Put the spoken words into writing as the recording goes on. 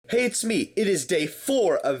Hey, it's me. It is day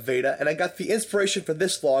 4 of VEDA, and I got the inspiration for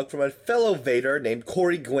this vlog from a fellow Vader named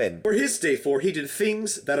Corey Gwynn. For his day 4, he did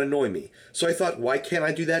things that annoy me. So I thought, why can't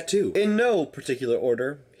I do that too? In no particular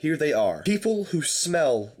order, here they are. People who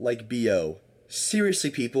smell like BO. Seriously,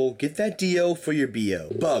 people, get that DO for your BO.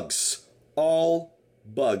 Bugs. All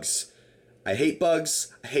bugs. I hate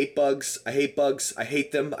bugs, I hate bugs, I hate bugs, I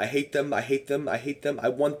hate them, I hate them, I hate them, I hate them, I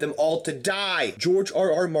want them all to die! George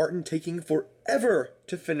R.R. Martin taking forever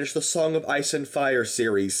to finish the Song of Ice and Fire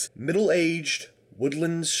series. Middle-aged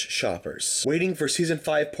Woodlands shoppers. Waiting for season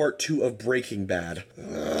 5 part 2 of Breaking Bad.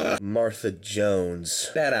 Ugh. Martha Jones.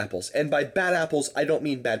 Bad apples. And by bad apples, I don't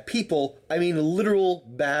mean bad people, I mean literal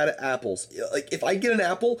bad apples. Like, if I get an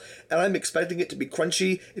apple and I'm expecting it to be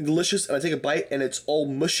crunchy and delicious and I take a bite and it's all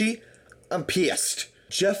mushy, I'm pissed.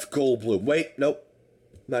 Jeff Goldblum. Wait, nope.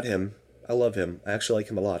 Not him. I love him. I actually like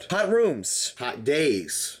him a lot. Hot rooms. Hot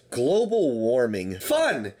days. Global warming.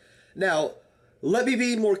 Fun! Now, let me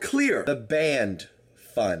be more clear. The band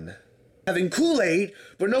fun. Having Kool-Aid,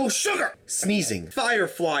 but no sugar. Sneezing.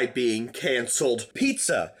 Firefly being canceled.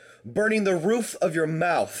 Pizza. Burning the roof of your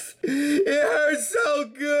mouth. It hurts so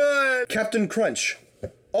good! Captain Crunch.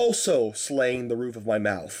 Also slaying the roof of my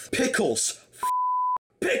mouth. Pickles.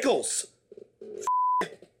 Pickles!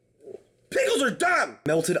 Pickles are dumb!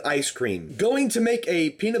 Melted ice cream. Going to make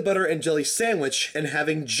a peanut butter and jelly sandwich and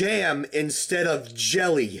having jam instead of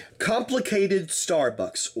jelly. Complicated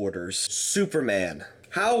Starbucks orders. Superman.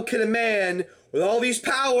 How can a man with all these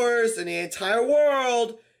powers in the entire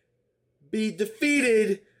world be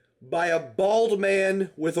defeated by a bald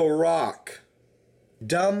man with a rock?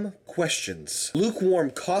 Dumb questions. Lukewarm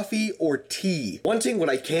coffee or tea. Wanting what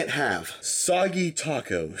I can't have. Soggy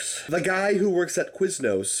tacos. The guy who works at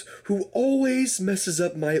Quiznos who always messes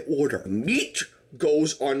up my order. Meat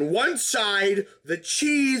goes on one side, the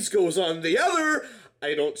cheese goes on the other.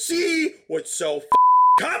 I don't see what's so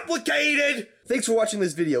complicated. Thanks for watching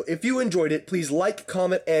this video. If you enjoyed it, please like,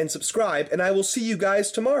 comment, and subscribe, and I will see you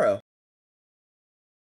guys tomorrow.